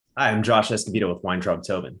Hi, I'm Josh Escovedo with Weintraub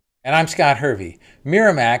Tobin. And I'm Scott Hervey.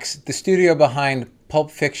 Miramax, the studio behind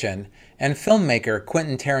Pulp Fiction, and filmmaker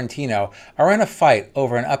Quentin Tarantino are in a fight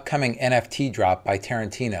over an upcoming NFT drop by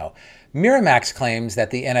Tarantino. Miramax claims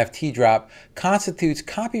that the NFT drop constitutes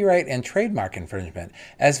copyright and trademark infringement,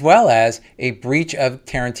 as well as a breach of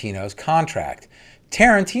Tarantino's contract.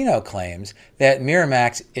 Tarantino claims that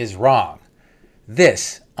Miramax is wrong.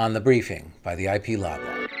 This on the briefing by the IP Law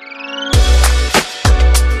Blog.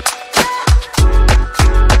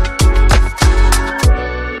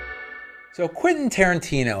 So Quentin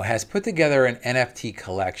Tarantino has put together an NFT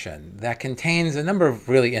collection that contains a number of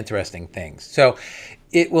really interesting things. So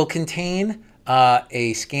it will contain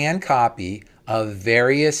a scanned copy of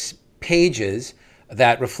various pages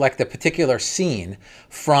that reflect a particular scene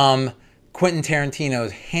from Quentin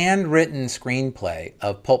Tarantino's handwritten screenplay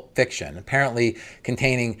of Pulp Fiction, apparently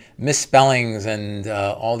containing misspellings and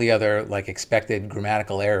all the other expected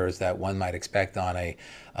grammatical errors that one might expect on a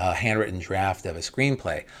handwritten draft of a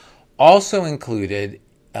screenplay. Also included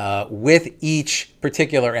with each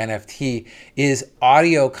particular NFT is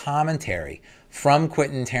audio commentary from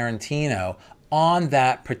Quentin Tarantino on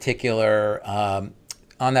that particular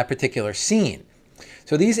scene.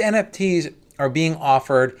 So these NFTs are being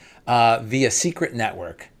offered via Secret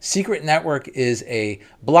Network. Secret Network is a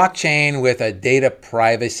blockchain with a data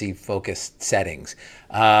privacy focused settings.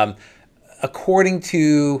 According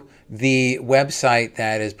to the website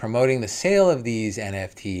that is promoting the sale of these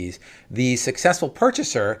NFTs, the successful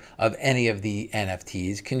purchaser of any of the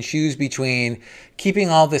NFTs can choose between keeping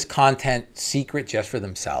all this content secret just for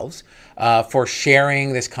themselves, for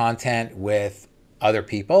sharing this content with other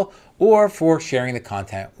people, or for sharing the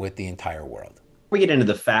content with the entire world. Before we get into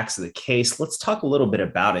the facts of the case, let's talk a little bit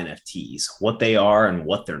about NFTs, what they are and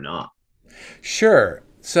what they're not. Sure.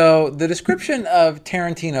 So the description of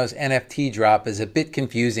Tarantino's NFT drop is a bit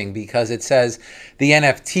confusing because it says the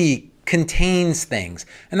NFT contains things,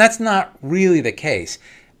 and that's not really the case.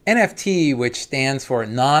 NFT, which stands for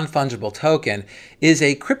non-fungible token, is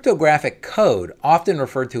a cryptographic code, often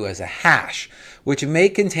referred to as a hash, which may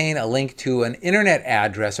contain a link to an internet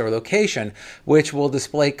address or location, which will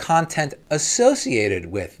display content associated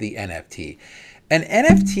with the NFT. An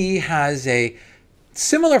NFT has a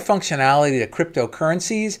similar functionality to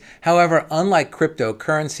cryptocurrencies. However, unlike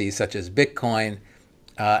cryptocurrencies such as Bitcoin,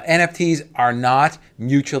 NFTs are not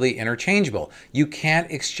mutually interchangeable. You can't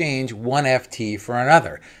exchange one FT for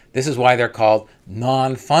another. This is why they're called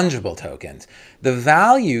non-fungible tokens. The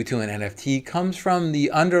value to an NFT comes from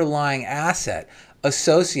the underlying asset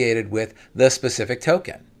associated with the specific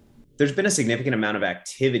token. There's been a significant amount of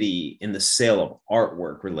activity in the sale of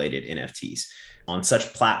artwork related NFTs on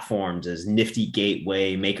such platforms as Nifty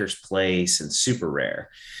Gateway, Maker's Place, and Super Rare.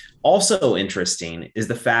 Also interesting is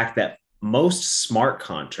the fact that most smart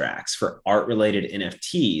contracts for art-related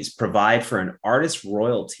NFTs provide for an artist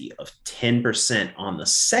royalty of 10% on the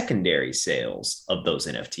secondary sales of those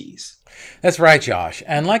NFTs. That's right, Josh.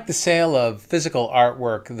 And like the sale of physical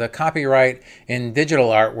artwork, the copyright in digital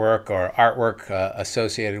artwork or artwork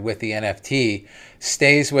associated with the NFT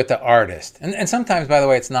stays with the artist. And sometimes, by the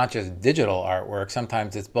way, it's not just digital artwork.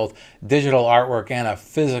 Sometimes it's both digital artwork and a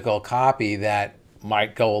physical copy that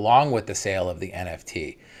might go along with the sale of the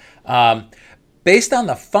NFT. Based on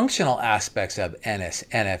the functional aspects of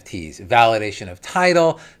NFTs, validation of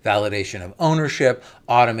title, validation of ownership,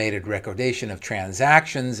 automated recordation of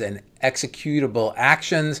transactions, and executable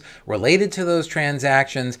actions related to those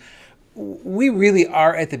transactions, we really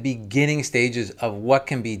are at the beginning stages of what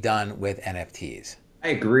can be done with NFTs. I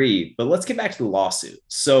agree, but let's get back to the lawsuit.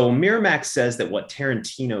 So Miramax says that what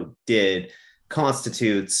Tarantino did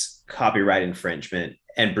constitutes copyright infringement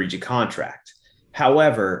and breach of contract.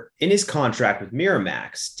 However, in his contract with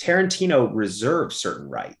Miramax, Tarantino reserved certain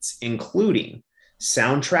rights, including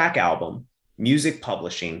soundtrack album, music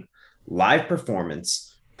publishing, live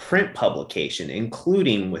performance, print publication,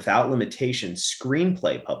 including without limitation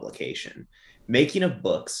screenplay publication, making of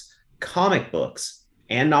books, comic books,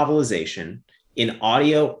 and novelization in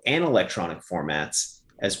audio and electronic formats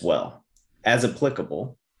as well, as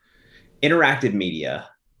applicable, interactive media,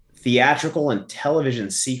 theatrical and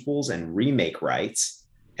television sequels and remake rights,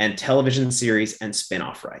 and television series and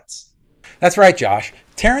spin-off rights. That's right, Josh.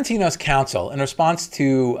 Tarantino's counsel, in response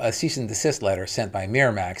to a cease and desist letter sent by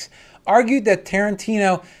Miramax, argued that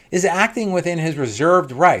Tarantino is acting within his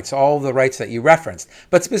reserved rights, all the rights that you referenced,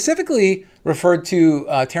 but specifically referred to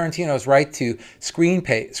Tarantino's right to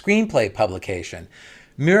screenplay publication.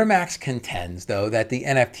 Miramax contends, though, that the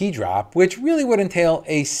NFT drop, which really would entail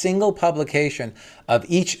a single publication of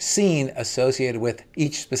each scene associated with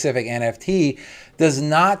each specific NFT, does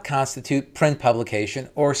not constitute print publication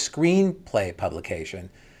or screenplay publication.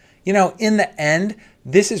 You know, in the end,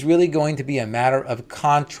 this is really going to be a matter of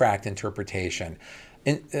contract interpretation.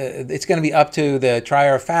 It's going to be up to the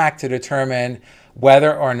trier of fact to determine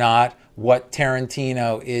whether or not what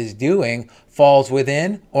Tarantino is doing falls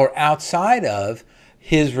within or outside of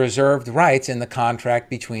his reserved rights in the contract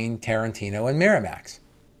between Tarantino and Miramax.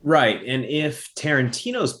 Right. And if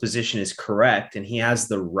Tarantino's position is correct and he has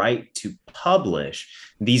the right to publish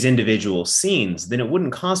these individual scenes, then it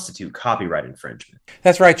wouldn't constitute copyright infringement.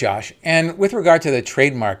 That's right, Josh. And with regard to the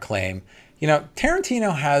trademark claim, you know,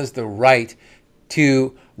 Tarantino has the right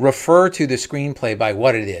to refer to the screenplay by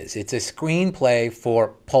what it is. It's a screenplay for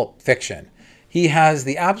Pulp Fiction. He has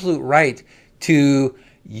the absolute right to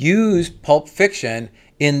use Pulp Fiction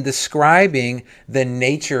in describing the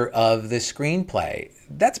nature of the screenplay.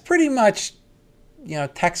 That's pretty much, you know,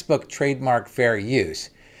 textbook trademark fair use.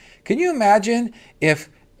 Can you imagine if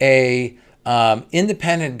a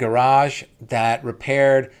independent garage that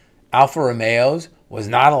repaired Alfa Romeos was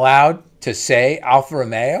not allowed to say Alfa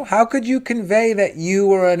Romeo? How could you convey that you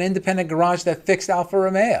were an independent garage that fixed Alfa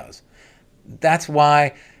Romeos? That's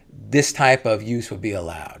why this type of use would be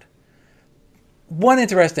allowed. One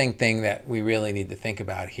interesting thing that we really need to think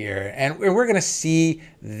about here, and we're going to see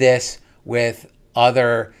this with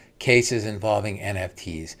other cases involving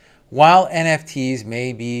NFTs. While NFTs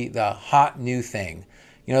may be the hot new thing,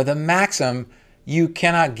 you know, the maxim, you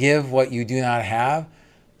cannot give what you do not have,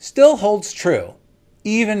 still holds true,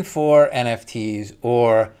 even for NFTs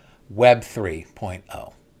or Web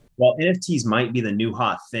 3.0. While NFTs might be the new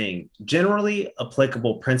hot thing, generally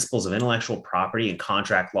applicable principles of intellectual property and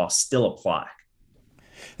contract law still apply.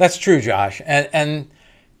 That's true, Josh. And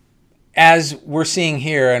as we're seeing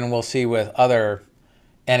here, and we'll see with other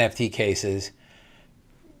NFT cases,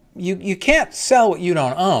 you can't sell what you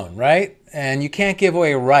don't own, right? And you can't give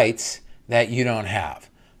away rights that you don't have.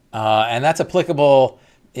 And that's applicable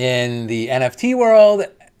in the NFT world,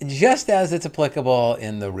 just as it's applicable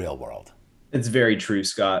in the real world. It's very true,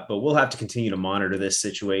 Scott, but we'll have to continue to monitor this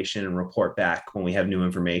situation and report back when we have new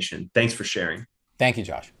information. Thanks for sharing. Thank you,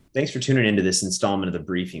 Josh. Thanks for tuning into this installment of The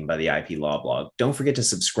Briefing by the IP Law Blog. Don't forget to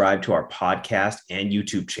subscribe to our podcast and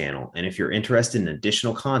YouTube channel. And if you're interested in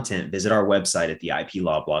additional content, visit our website at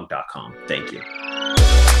theiplawblog.com. Thank you.